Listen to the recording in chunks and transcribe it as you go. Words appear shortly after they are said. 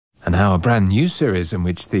now a brand new series in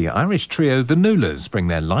which the Irish trio The Nualas bring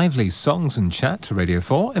their lively songs and chat to Radio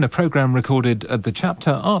 4 in a programme recorded at the Chapter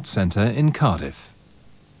Arts Centre in Cardiff.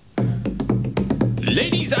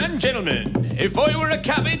 Ladies and gentlemen, if I were a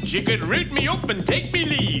cabbage, you could root me up and take me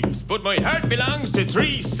leaves. But my heart belongs to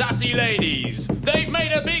three sassy ladies. They've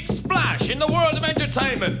made a big splash in the world of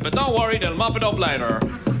entertainment, but don't worry, they'll mop it up later.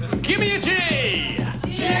 Give me a G!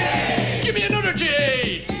 J! Give me another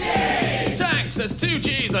G! J! Thanks, that's 2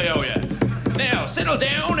 G's I owe you. Now, settle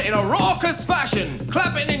down in a raucous fashion,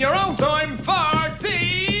 clapping in your own time for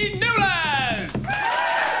the Nualas!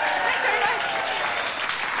 Thanks very much.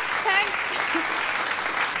 Thanks.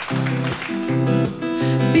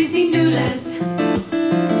 Busy Nualas,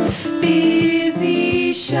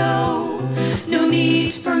 busy show, no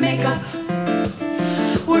need for makeup.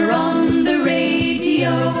 We're on the radio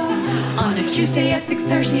on a Tuesday at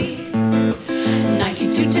 6:30,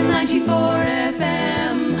 92 to 94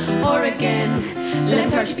 FM, or again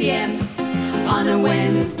 11:30 PM on a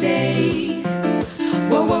Wednesday.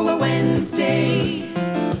 Whoa, whoa, whoa, Wednesday.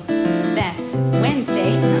 That's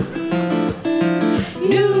Wednesday.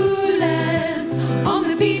 Nualas on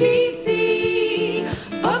the BBC.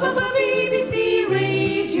 BBC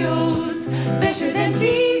radio's better than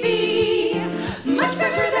TV. Much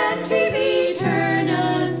better than TV. Turn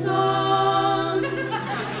us on.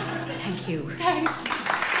 Thank you. Thanks.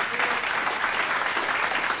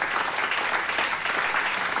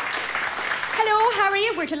 Hello, how are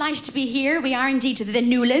you? We're delighted to be here. We are indeed the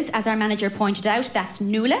Nualas, as our manager pointed out. That's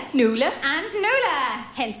Nuala, and Nuala,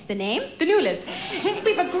 hence the name. The Nualas.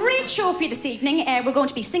 We have a great show for you this evening. We're going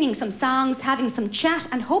to be singing some songs, having some chat,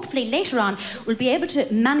 and hopefully later on we'll be able to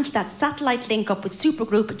manage that satellite link up with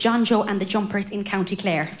supergroup John Joe and the Jumpers in County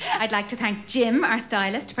Clare. I'd like to thank Jim, our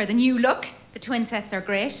stylist, for the new look. The twin sets are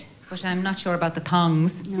great, but I'm not sure about the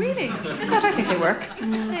thongs. Really? God, I think they work.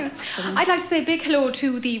 Anyway, I'd like to say a big hello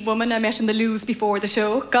to the woman I met in the loos before the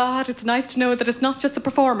show. God, it's nice to know that it's not just the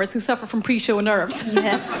performers who suffer from pre-show nerves.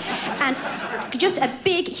 Yeah. And just a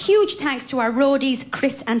big, huge thanks to our roadies,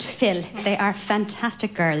 Chris and Phil. They are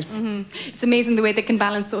fantastic girls. Mm-hmm. It's amazing the way they can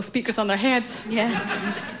balance those speakers on their heads. Yeah.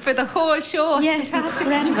 For the whole show. Yeah, it's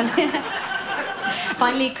incredible.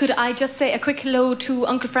 Finally, could I just say a quick hello to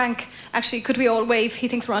Uncle Frank? Actually, could we all wave? He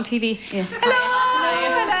thinks we're on TV. Yeah.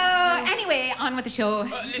 Hello. Anyway, on with the show.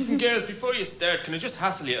 Listen, girls, before you start, can I just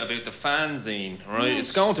hassle you about the fanzine, right?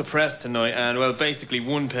 It's going to press tonight, and, well, basically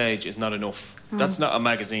one page is not enough. That's not a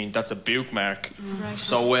magazine, that's a bookmark. Right.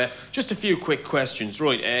 So, just a few quick questions.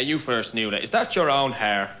 Right, you first, Nuala. Is that your own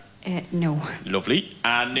hair? No. Lovely.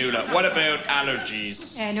 And Nuala, what about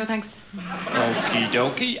allergies? No, thanks. Okie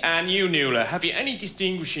dokie. And you, Nuala, have you any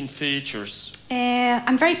distinguishing features?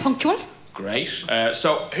 I'm very punctual. Great.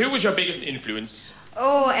 So, who was your biggest influence?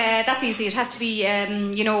 Oh, that's easy. It has to be,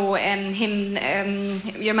 him, your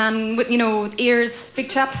man with, ears, big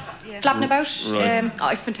chap, flapping about. Right.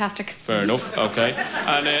 It's fantastic. Fair enough, okay.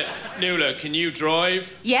 And Nuala, can you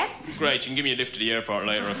drive? Yes? Great, you can give me a lift to the airport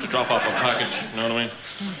later. I have to drop off a package, you know what I mean?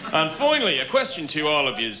 And finally, a question to all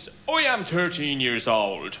of yous. I am 13 years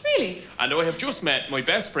old. Really? And I have just met my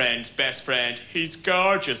best friend's best friend. He's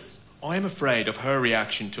gorgeous. I am afraid of her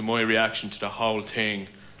reaction to my reaction to the whole thing.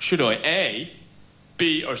 Should I A,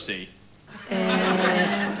 B or C?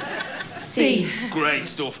 C. Great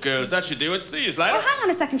stuff, girls. That should do it. See you later. Oh, hang on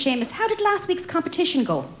a second, Seamus. How did last week's competition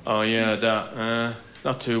go? Oh, yeah, that.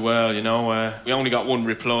 Not too well, we only got one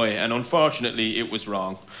reply, and unfortunately, it was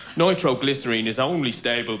wrong. Nitroglycerine is only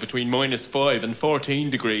stable between -5 and 14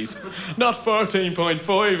 degrees. Not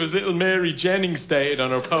 14.5, as little Mary Jennings stated on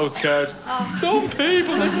her postcard. Some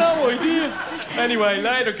people have no idea. Anyway,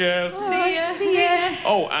 later, girls. See ya.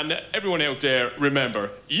 Oh, and everyone out there, remember,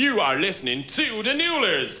 you are listening to the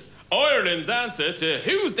Nualas, Ireland's answer to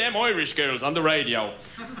Who's Them Irish Girls on the radio.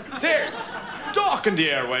 There's stalking the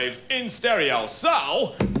airwaves in stereo,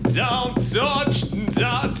 so don't touch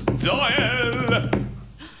that dial.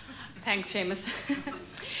 Thanks, Seamus.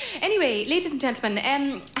 Anyway, ladies and gentlemen,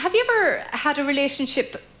 have you ever had a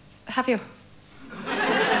relationship? Have you?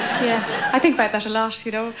 Yeah, I think about that a lot,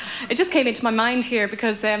 It just came into my mind here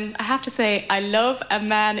because I have to say I love a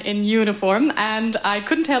man in uniform, and I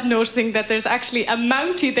couldn't help noticing that there's actually a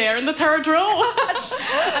Mountie there in the third row.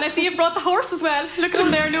 And I see you brought the horse as well. Look at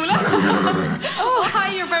him there, Nuala. Oh,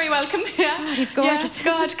 hi, you're very welcome. Yeah. Oh, he's gorgeous.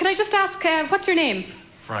 Yeah, God, can I just ask, what's your name?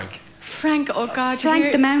 Frank. Frank, oh God.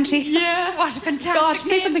 Frank the Mountie. Yeah. What a fantastic God, say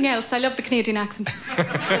name. something else. I love the Canadian accent.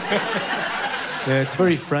 Yeah, it's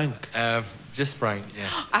very frank. Just Frank, yeah.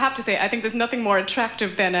 I have to say, I think there's nothing more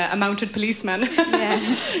attractive than a mounted policeman. Yeah.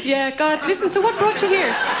 Yeah, God, listen, so what brought you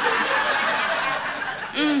here?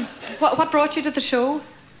 What brought you to the show?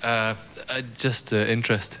 Just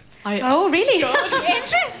interest. Oh, really?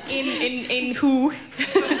 Interest? In who?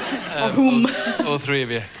 Or whom? All three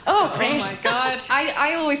of you. Oh, great. Oh my God.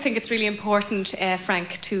 I always think it's really important,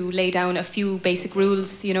 Frank, to lay down a few basic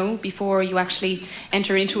rules, you know, before you actually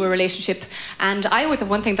enter into a relationship. And I always have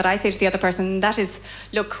one thing that I say to the other person, and that is,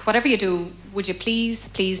 look, whatever you do, would you please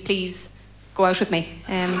go out with me?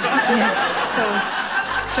 So,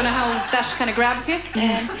 don't know how that kind of grabs you.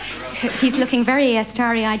 He's looking very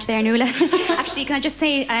starry-eyed there, Nuala. Actually, can I just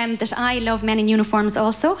say that I love men in uniforms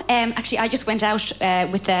also. Actually, I just went out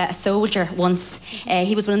with a soldier once.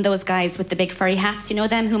 He was one of those guys with the big furry hats, you know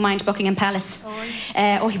them, who mind Buckingham Palace.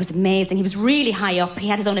 He was amazing. He was really high up. He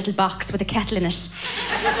had his own little box with a kettle in it.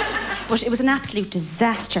 But it was an absolute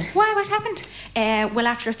disaster. Why? What happened? Well,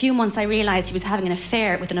 after a few months, I realised he was having an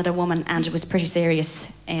affair with another woman, and it was pretty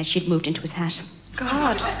serious. She'd moved into his hat.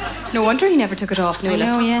 God. No wonder he never took it off, Nuala. I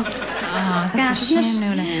know, yeah. Oh, that's a shame,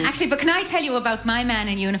 Nuala. Actually, but can I tell you about my man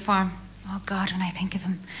in uniform? Oh, God, when I think of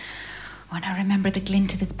him. When I remember the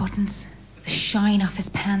glint of his buttons, the shine off his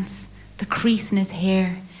pants, the crease in his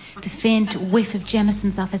hair, the faint whiff of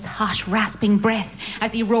Jemisin's off his hot, rasping breath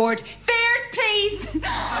as he roared, "Fares, please!"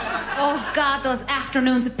 Oh, God, those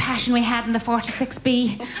afternoons of passion we had in the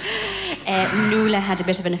 46B. Nuala had a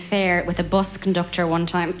bit of an affair with a bus conductor one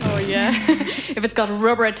time. Oh, yeah. If it's got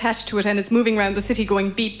rubber attached to it and it's moving around the city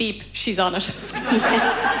going beep, beep, she's on it.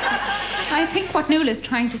 Yes. I think what Nuala is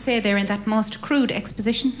trying to say there in that most crude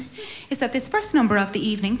exposition is that this first number of the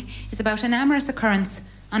evening is about an amorous occurrence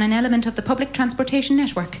on an element of the public transportation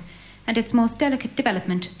network and its most delicate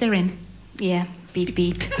development therein. Yeah, beep,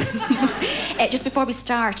 beep. Just before we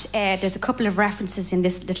start, there's a couple of references in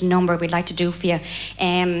this little number we'd like to do for you.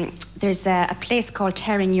 There's a place called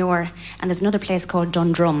Terranure and there's another place called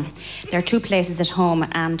Dundrum. There are two places at home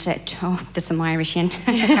and, there's some Irish in.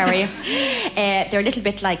 How are you? They're a little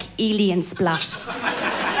bit like Ely and Splat.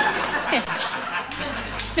 Yeah.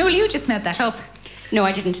 Nuala, you just made that up. No,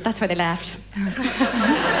 I didn't. That's why they laughed.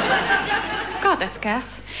 God, that's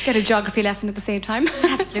gas. Get a geography lesson at the same time.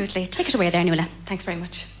 Absolutely. Take it away there, Nuala. Thanks very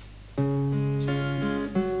much.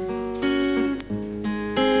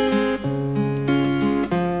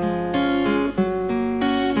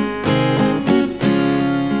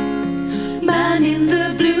 Man in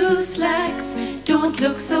the blue slacks, don't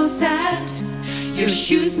look so sad. Your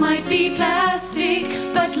shoes might be plastic,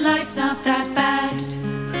 but life's not that bad.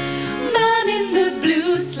 Man in the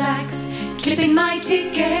blue slacks, clipping my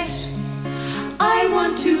ticket. I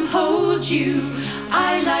want to hold you,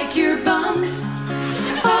 I like your bum.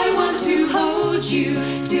 I want to hold you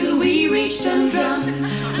till we reach Dundrum.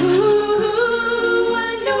 Ooh,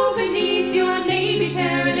 I know beneath your navy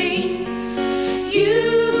terraline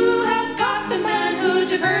you have got the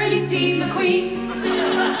manhood of early Steve McQueen.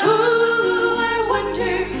 Ooh, I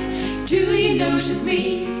wonder, do you notice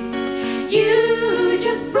me? You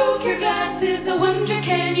just broke your glasses, I wonder,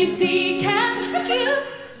 can you see? Can you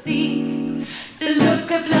see the look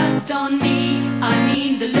of lust on me? I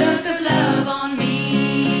mean the look of love on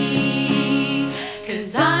me.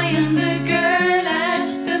 'Cause I am the girl at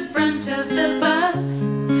the front of the bus.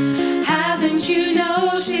 Haven't you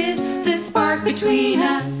noticed the spark between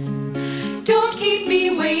us? Don't keep me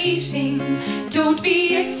waiting, don't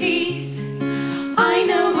be a tease. I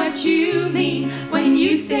know what you mean when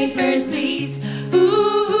you say first please.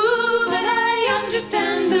 Ooh, but I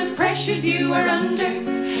understand the pressures you are under.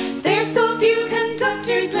 There's so few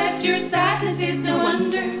conductors left, your sadness is no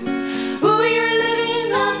wonder. Ooh, you're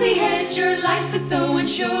living on the edge, your life is so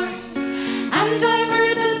unsure. And I've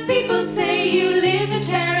heard the people say you live in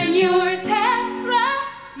Terranure.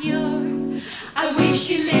 Terranure. I wish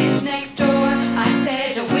you lived next door. I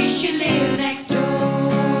said I wish you lived next door.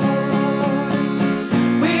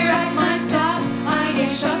 We're at my stop, I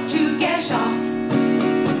get shot to get off.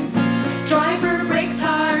 Driver brakes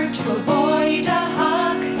hard to avoid a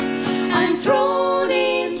hug. I'm thrown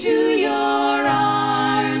into your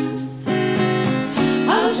arms.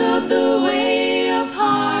 Out of the way of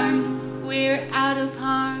harm, we're out of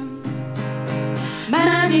harm.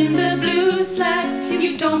 Man in the blue slacks,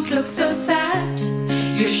 you don't look so sad.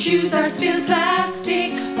 Your shoes are still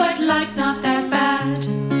plastic, but life's not that bad.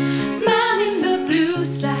 Man in the blue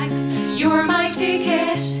slacks, you're my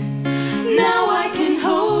ticket. Now I can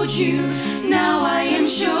hold you, now I am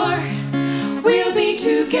sure we'll be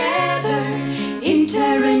together in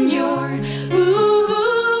Terranure.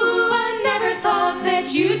 Ooh, I never thought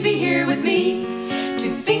that you'd be here with me. To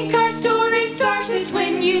think our story started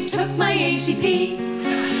when you took my ATP.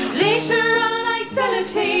 Later on I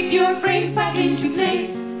sellotape your frames back into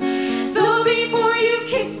place. So before you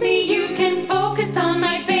kiss me you can focus on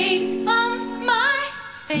my face, on my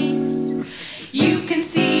face. nice. You can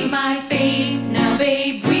see my face now,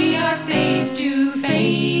 babe. We are face to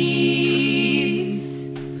face.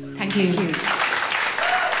 Thank you.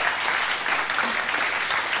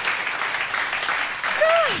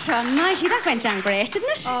 Gosh almighty, that went down great, didn't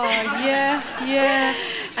it? Oh, yeah, yeah.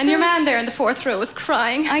 And your man there in the fourth row was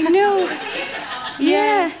crying. I know.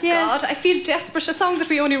 Yeah. God, I feel desperate. A song that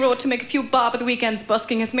we only wrote to make a few bob at the weekends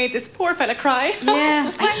busking has made this poor fella cry.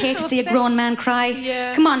 Yeah, I I'm hate so to see a upset. grown man cry.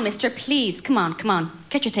 Yeah. Come on, mister, please. Come on.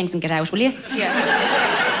 Get your things and get out, will you?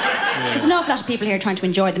 Yeah. There's an awful lot of people here trying to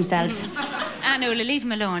enjoy themselves. Nuala, leave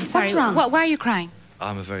him alone. Sorry. What's wrong? Why are you crying?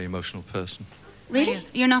 I'm a very emotional person. Really?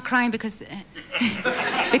 You're not crying because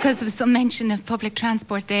because there was some mention of public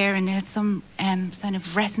transport there and it had some sign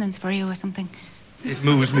of resonance for you or something. It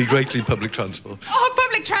moves me greatly, public transport. Oh,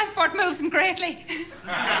 public transport moves him greatly. Of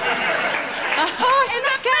course, Isn't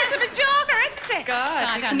that bit of a joker, isn't it? God,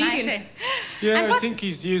 a comedian. almighty. Yeah, And I what's- think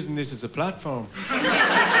he's using this as a platform.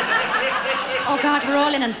 Oh, God, we're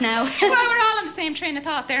all in it now. Well, we're all on the same train of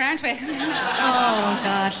thought there, aren't we? Oh,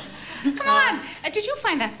 God. Come on. Did you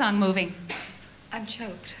find that song moving? I'm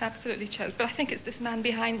choked, absolutely choked. But I think it's this man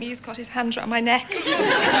behind me. He's got his hands around my neck. God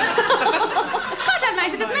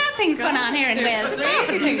almighty, there's mad things going on here in Wales. It's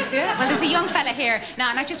Crazy things, yeah. Well, there's a young fella here now,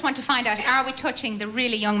 and I just want to find out, are we touching the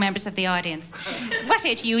really young members of the audience? What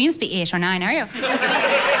age are you? You must be 8 or 9, are you?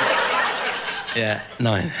 Yeah,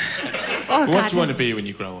 9. Oh, What God. do you want to be when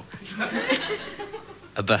you grow up?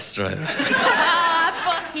 A bus driver.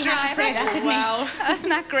 Bus He had to say that, didn't Wow. Isn't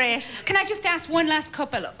that great? Can I just ask one last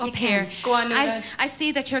couple up here? Go on, Nuala. I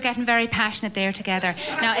see that you're getting very passionate there together.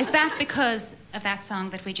 Now, is that because of that song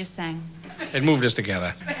that we just sang? It moved us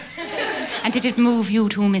together. And did it move you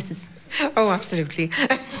too, Mrs.? Oh, absolutely.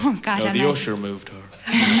 Oh, God No, the almighty. usher moved her.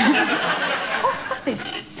 What's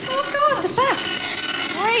this? Oh, God, it's a fax.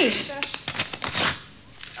 Great.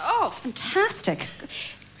 Oh, fantastic.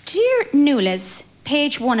 Dear Nualas,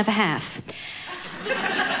 page 1 of a half.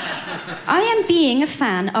 I am being a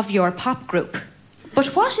fan of your pop group. But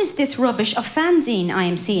what is this rubbish of fanzine I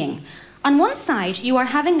am seeing? On one side, you are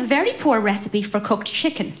having a very poor recipe for cooked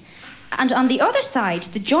chicken. And on the other side,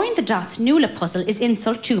 the join the dots Nuala puzzle is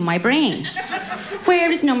insult to my brain.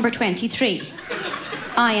 Where is number 23?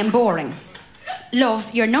 I am boring.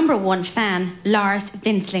 Love, your number 1 fan, Lars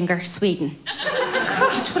Vinslinger, Sweden.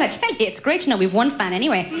 God, well, I tell you, it's great to know we've one fan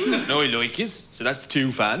anyway. No, I like yous, so that's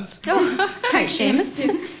 2 fans. Thanks,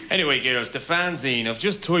 Seamus. Anyway, girls, the fanzine, I've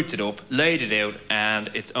just typed it up, laid it out, and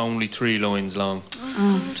it's only 3 lines long.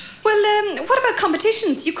 Well, what about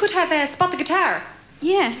competitions? You could have Spot the Guitar.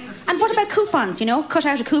 Yeah. And what about coupons, you know? Cut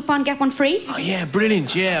out a coupon, get one free? Oh, yeah,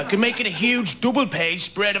 brilliant, yeah. I could make it a huge double-page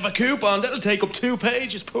spread of a coupon. That'll take up 2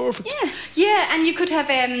 pages, perfect. Yeah. Yeah, and you could have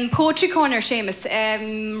Poetry Corner, Seamus.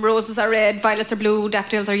 Roses are red, violets are blue,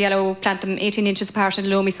 daffodils are yellow. Plant them 18 inches apart in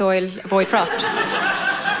loamy soil. Avoid frost.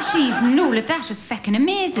 Jeez, Nuala, that was feckin'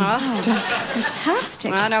 amazing. Oh, stop. Fantastic.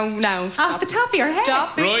 No, stop. Off the top of your head.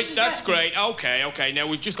 Stop it. Right, that's great. Okay. Now,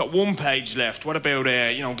 we've just got 1 page left. What about,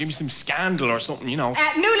 give me some scandal or something, you know?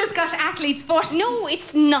 Nuala's got athlete's foot. No,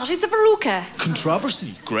 it's not. It's a veruca.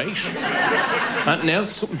 Controversy, great. Anything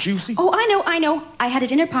else? Something juicy? Oh, I know. I had a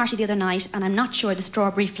dinner party the other night, and I'm not sure the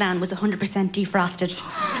strawberry flan was 100% defrosted.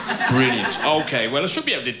 Brilliant. Okay, well, I should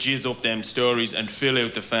be able to jizz up them stories and fill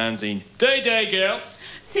out the fanzine. Day, girls.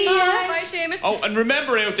 See ya. Bye, Seamus. Oh, and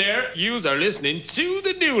remember out there, yous are listening to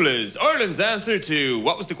the Nualas, Ireland's answer to,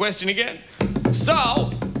 what was the question again?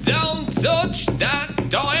 So, don't touch that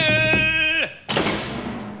dial!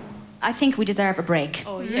 I think we deserve a break.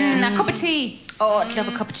 Oh, yeah. A cup of tea. Oh, I'd love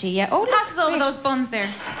a cup of tea, yeah. Oh, Pass us over great. those buns there.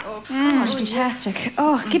 Oh, fantastic.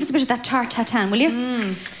 Oh, give us a bit of that tart tatin, will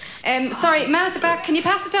you? Sorry, man at the back, can you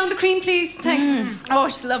pass it down the cream, please? Thanks. Oh,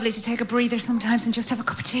 it's lovely to take a breather sometimes and just have a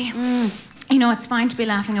cup of tea. You know, it's fine to be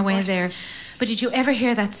laughing away there. But did you ever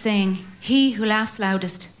hear that saying, he who laughs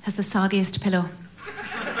loudest has the soggiest pillow?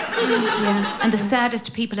 Yeah. And the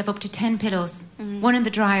saddest people have up to 10 pillows. 1 in the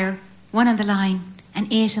dryer, 1 on the line,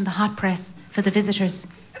 and 8 in the hot press for the visitors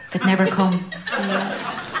that never come.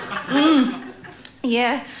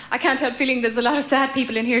 Yeah, I can't help feeling there's a lot of sad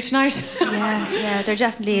people in here tonight. Yeah, there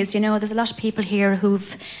definitely is. You know, there's a lot of people here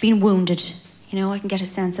who've been wounded. You know, I can get a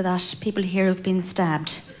sense of that. People here who've been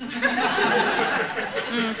stabbed.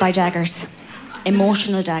 By daggers.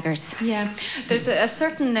 Emotional daggers. Yeah, there's a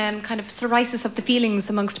certain kind of psoriasis of the feelings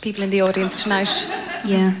amongst people in the audience tonight.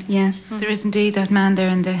 Yeah. There is indeed that man there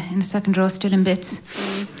in the second row still in bits.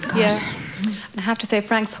 Yeah. And I have to say,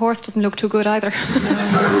 Frank's horse doesn't look too good either.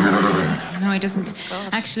 No, he doesn't.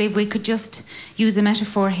 Actually, we could just use a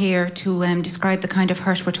metaphor here to describe the kind of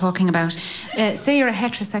hurt we're talking about. Say you're a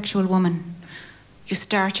heterosexual woman. You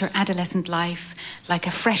start your adolescent life like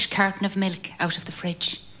a fresh carton of milk out of the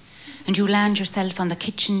fridge. And you land yourself on the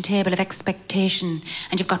kitchen table of expectation,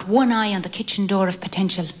 and you've got one eye on the kitchen door of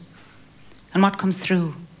potential. And what comes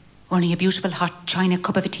through? Only a beautiful hot china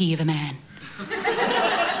cup of a tea of a man.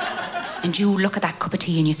 And you look at that cup of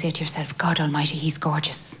tea and you say to yourself, God Almighty, he's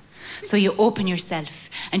gorgeous. So you open yourself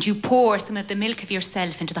and you pour some of the milk of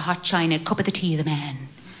yourself into the hot china cup of the tea of the man.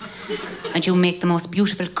 And you make the most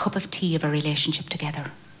beautiful cup of tea of a relationship together.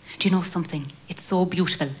 Do you know something? It's so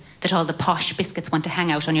beautiful that all the posh biscuits want to hang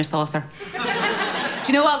out on your saucer. Do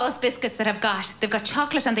you know all those biscuits that they've got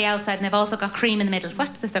chocolate on the outside and they've also got cream in the middle.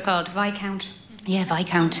 What's this they're called? Viscount. Yeah,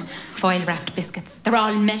 Viscount. Foil wrapped biscuits. They're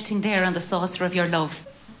all melting there on the saucer of your love.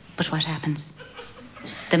 But what happens?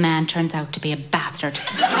 The man turns out to be a bastard.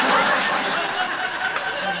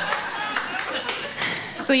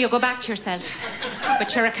 So you go back to yourself,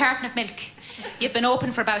 but you're a carton of milk. You've been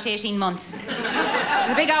open for about 18 months.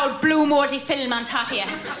 There's a big old blue mouldy film on top of you.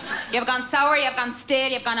 You've gone sour, you've gone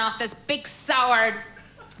stale, you've gone off. There's big sour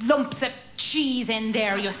lumps of cheese in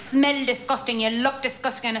there. You smell disgusting, you look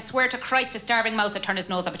disgusting, and I swear to Christ, a starving mouse would turn his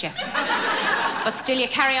nose up at you. But still you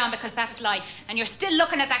carry on because that's life. And you're still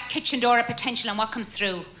looking at that kitchen door of potential, and what comes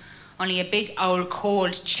through? Only a big old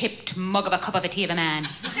cold chipped mug of a cup of a tea of a man.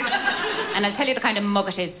 And I'll tell you the kind of mug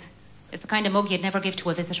it is. It's the kind of mug you'd never give to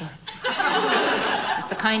a visitor. It's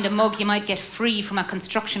the kind of mug you might get free from a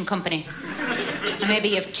construction company. And maybe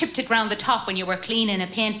you've chipped it round the top when you were cleaning a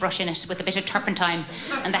paintbrush in it with a bit of turpentine,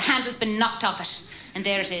 and the handle's been knocked off it, and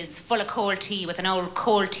there it is, full of cold tea with an old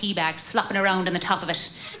cold tea bag slopping around in the top of it.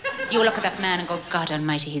 You look at that man and go, God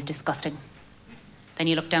Almighty, he's disgusting. Then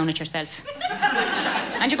you look down at yourself.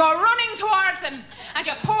 And you go running towards him, and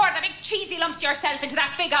you pour the big cheesy lumps yourself into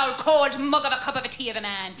that big old cold mug of a cup of a tea of a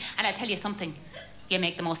man. And I'll tell you something, you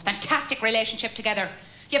make the most fantastic relationship together.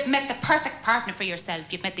 You've met the perfect partner for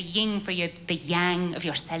yourself. You've met the yin for you, the yang of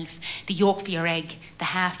yourself, the yolk for your egg, the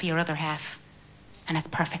half for your other half. And that's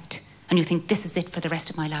perfect. And you think, this is it for the rest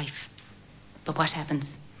of my life. But what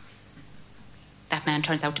happens? That man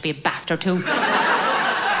turns out to be a bastard too.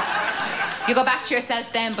 You go back to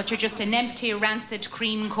yourself then, but you're just an empty, rancid,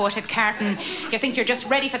 cream-coated carton. You think you're just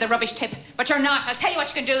ready for the rubbish tip, but you're not. I'll tell you what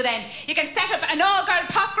you can do then. You can set up an all-girl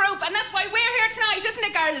pop group, and that's why we're here tonight, isn't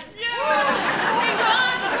it, girls? Yeah!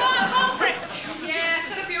 Go for it. Yeah,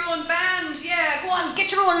 set up your own band. Yeah, go on, get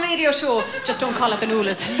your own radio show. Just don't call it the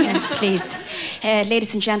Nualas. Yeah, please.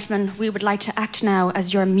 Ladies and gentlemen, we would like to act now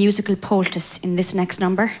as your musical poultice in this next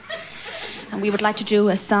number. And we would like to do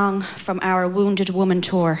a song from our Wounded Woman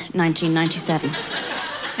tour, 1997.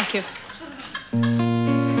 Thank you.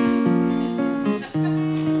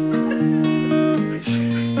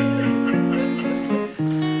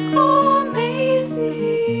 Oh, Maisie,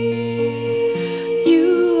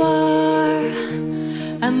 you are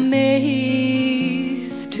a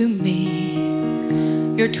maze to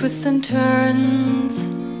me. Your twists and turns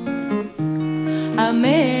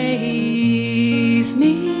amaze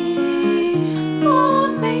me.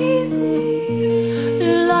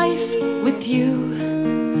 Life with you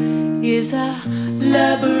is a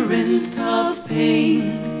labyrinth of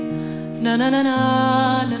pain. Na na na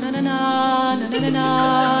na na na na na na na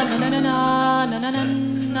na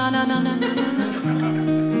na na na na na.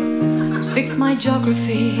 Fix my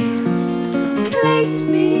geography. Place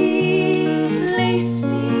me, lace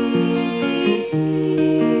me.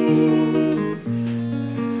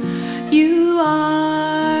 You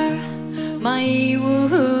are my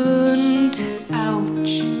wound.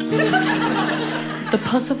 Ouch. The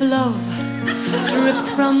pus of love drips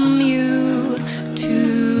from you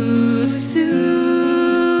too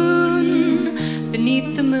soon.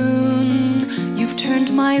 Beneath the moon, you've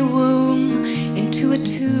turned my womb into a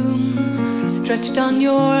tomb, stretched on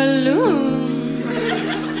your loom.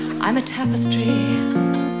 I'm a tapestry.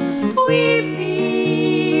 Weave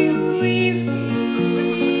me, weave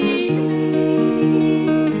me.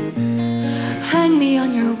 Hang me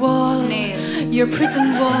on your wall, your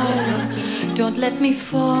prison wall. Don't let me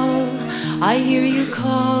fall. I hear you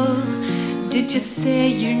call. Did you say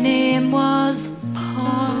your name was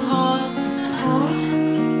Paul? Paul?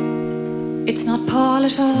 It's not Paul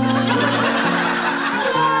at all.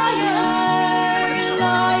 Liar,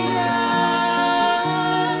 liar.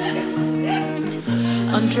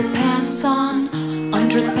 Underpants on,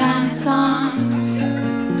 underpants on.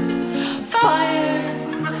 Fire.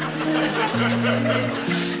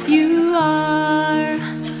 You are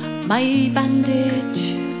my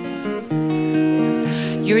bandage.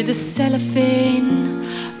 You're the cellophane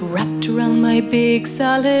wrapped around my big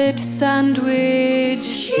salad sandwich.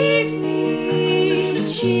 Cheese me,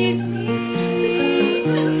 cheese me.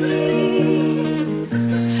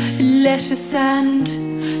 lettuce and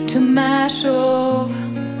tomato.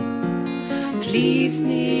 Please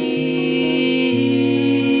me.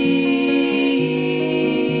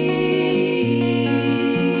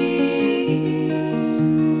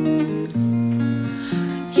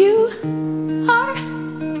 You are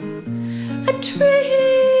a tree.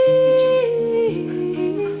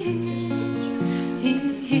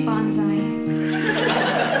 Bonsai.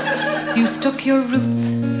 You stuck your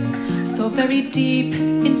roots so very deep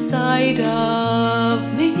inside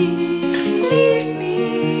of me. Leave me,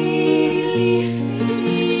 leave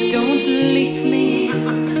me. Don't leave me.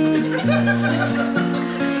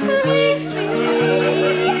 Leave me,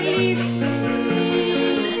 leave me.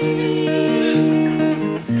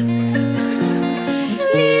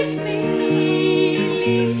 Leave me,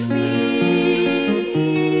 leave me.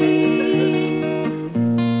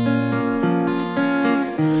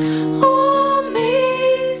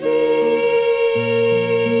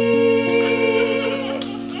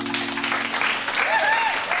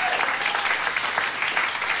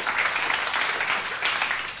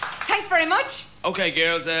 Okay,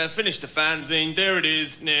 girls, finish the fanzine. There it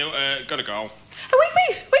is. Now, gotta go. Oh,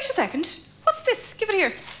 wait a second. What's this? Give it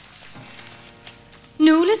here.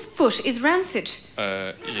 Nualas' foot is rancid.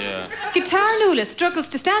 Yeah. Guitar Nualas struggles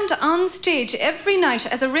to stand on stage every night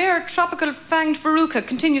as a rare tropical fanged verruca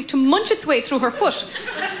continues to munch its way through her foot.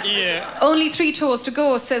 Yeah. Only 3 toes to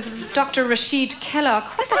go, says Dr. Rashid Kellogg.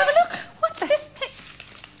 Let's have a look. What's this? Hey,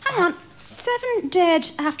 hang on. 7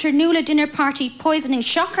 dead after Nuala dinner party poisoning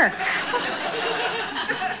shocker.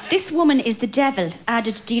 This woman is the devil,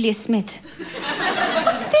 added Delia Smith.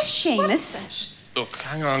 What's this, Seamus? Look,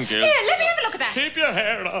 hang on, girls. Here, let me have a look at that. Keep your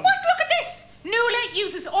hair on. What? Look at this. Nuala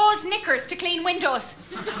uses old knickers to clean windows.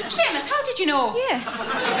 Seamus, how did you know? Yeah.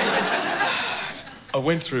 I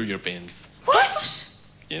went through your bins. What?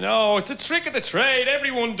 You know, it's a trick of the trade.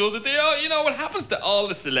 Everyone does it. They all, you know, it happens to all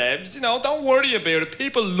the celebs. You know, don't worry about it.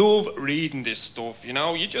 People love reading this stuff, you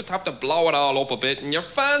know. You just have to blow it all up a bit and your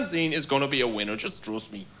fanzine is going to be a winner. Just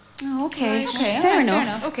trust me. Oh, okay. Right. Okay, fair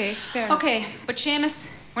enough. Okay, fair enough. Okay, but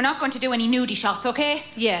Seamus, we're not going to do any nudie shots, okay?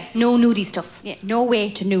 Yeah, no nudie stuff. Yeah, no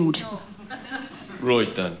way to nude. No.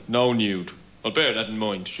 Right then, no nude. I'll bear that in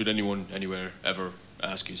mind should anyone anywhere ever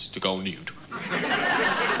ask us to go nude.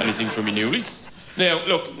 Anything from me nudies? Now,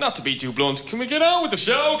 look, not to be too blunt, can we get on with the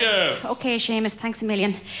show, girls? Okay, Seamus, thanks a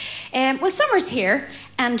million. Well, summer's here,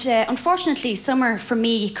 and unfortunately, summer for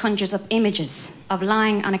me conjures up images of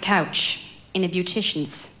lying on a couch in a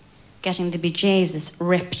beautician's, getting the bejesus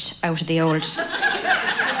ripped out of the old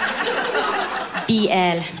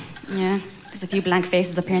BL. Yeah, there's a few blank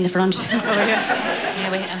faces up here in the front. Yeah,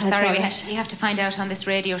 I'm That's sorry, all right. you have to find out on this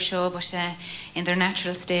radio show, but in their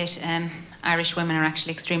natural state, Irish women are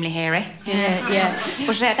actually extremely hairy. Yeah.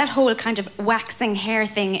 But that whole kind of waxing hair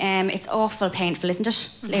thing, it's awful painful, isn't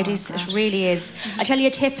it, ladies? It really is. I'll tell you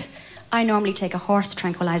a tip. I normally take a horse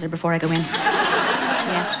tranquilizer before I go in.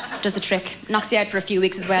 Yeah, does the trick. Knocks you out for a few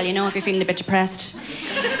weeks as well, you know, if you're feeling a bit depressed.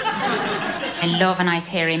 I love a nice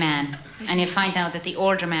hairy man. And you'll find now that the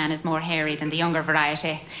older man is more hairy than the younger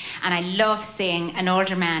variety. And I love seeing an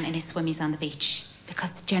older man in his swimmies on the beach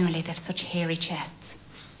because generally they have such hairy chests.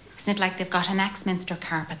 Isn't it like they've got an Axminster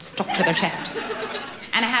carpet stuck to their chest?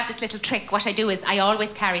 And I have this little trick. What I do is I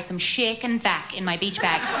always carry some shaken vac in my beach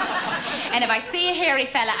bag. And if I see a hairy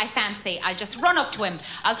fella I fancy, I'll just run up to him.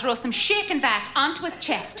 I'll throw some shaken vac onto his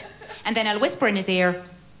chest. And then I'll whisper in his ear,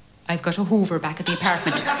 "I've got a Hoover back at the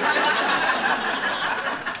apartment.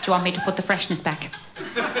 Do you want me to put the freshness back?"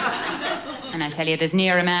 And I'll tell you, there's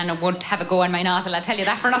near a man who won't have a go on my nozzle, I'll tell you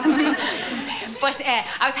that for nothing. But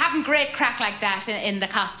I was having great crack like that in the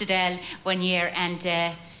Costa del one year, and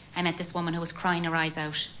I met this woman who was crying her eyes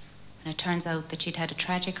out. And it turns out that she'd had a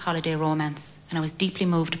tragic holiday romance, and I was deeply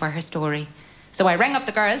moved by her story. So I rang up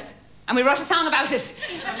the girls, and we wrote a song about it.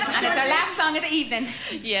 And it's our last song of the evening.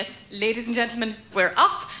 Yes, ladies and gentlemen, we're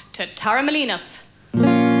off to Torremolinos.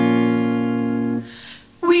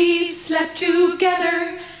 We've slept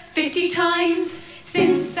together 50 times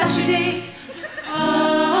since Saturday.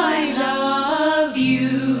 I love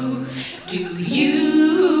you. Do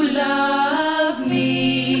you love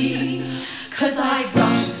me? 'Cause I've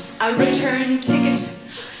got a return ticket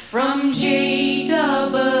from JWT,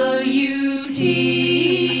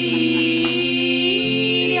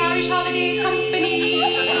 the Irish Holiday Company.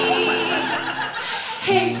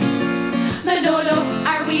 Hey, Manolo,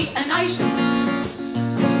 are we an item?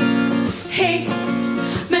 Hey,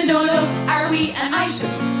 Manolo, are we an item?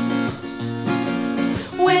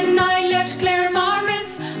 When I left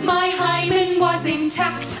Claremorris, my hymen was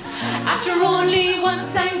intact, After only one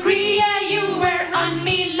sangria, you were on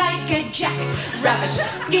me like a jackrabbit.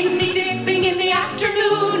 Skinny dipping in the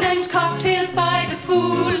afternoon and cocktails by the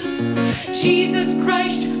pool. Jesus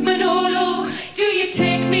Christ, Manolo, do you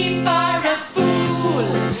take me for a fool?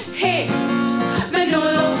 Hey,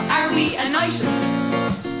 Manolo, are we an item?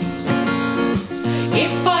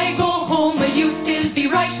 If I go home, will you still be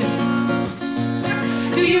writing?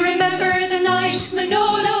 Do you remember the night,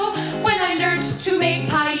 Manolo, when I learnt to make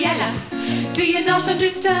paella? Do you not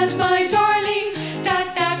understand, my darling,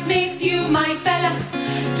 that makes you my Bella?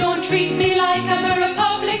 Don't treat me like I'm a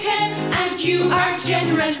Republican and you are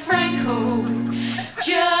General Franco.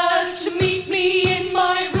 Just meet me in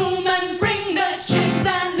my room and bring the chins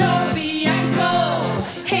and no Bianco.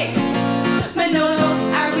 Hey, Manolo,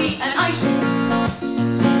 are we an item?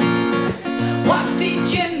 What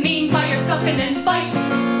did you mean by your sucking and biting?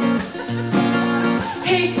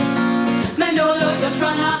 Hey, Manolo, don't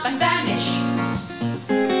run off and vanish.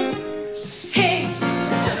 Hey,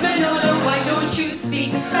 Manolo, why don't you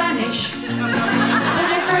speak Spanish? When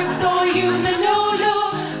I first saw you,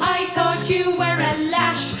 Manolo, I thought you were a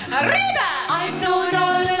lash. Arriba! I've known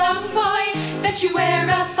all along, boy, that you wear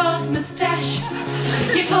a false moustache.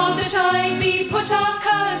 You thought that I'd be put off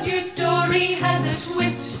cause your story has a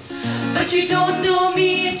twist. But you don't know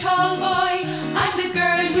me at all, boy. I'm the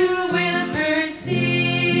girl who will persist.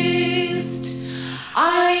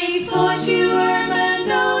 I thought you were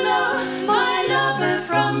Manolo, my lover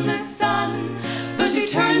from the sun. But it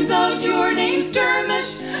turns out your name's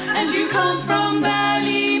Dermot, and you come from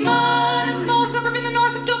Ballymun, a small suburb in the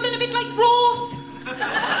north of Dublin, a bit like Roth.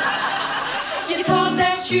 You thought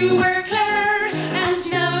that you were clever, and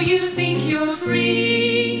now you think you're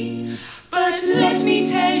free. But let me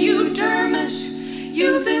tell you, Dermot,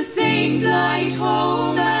 you've the same flight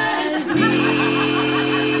home as me.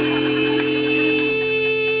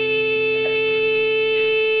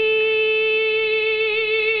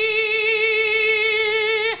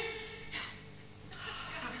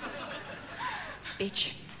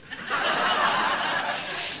 Bitch.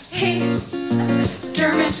 Hey,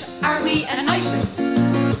 Dermot, are we an item?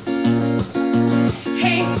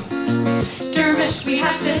 Hey, Dermot, we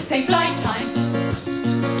have the same flight time.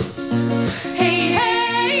 Hey,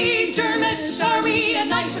 hey, Dermot, are we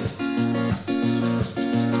an item?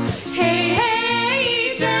 Hey,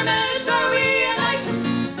 hey, Dermot, are we an item?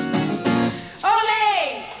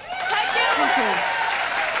 Ole! Thank you. Thank you.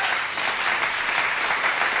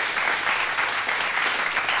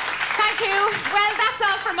 Thank you. Well, that's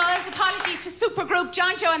all from us. Apologies to supergroup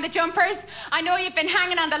John Joe and the Jumpers. I know you've been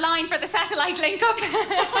hanging on the line for the satellite link-up.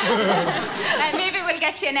 Maybe we'll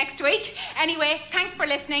get you next week. Anyway, thanks for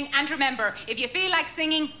listening. And remember, if you feel like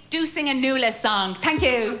singing, do sing a Nualas song. Thank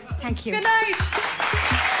you. Thank you. Good night.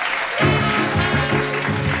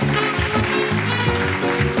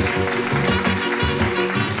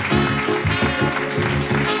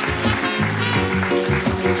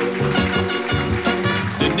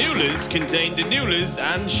 Contained the Nualas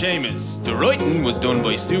and Seamus. The writing was done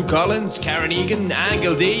by Sue Collins, Karen Egan, Anne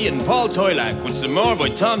Gildea and Paul Tylak, with some more by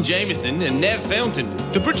Tom Jameson and Nev Fountain.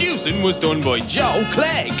 The producing was done by Joe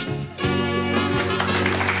Clegg.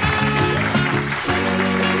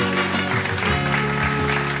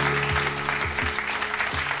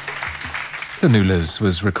 The Nualas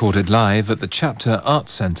was recorded live at the Chapter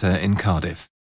Arts Centre in Cardiff.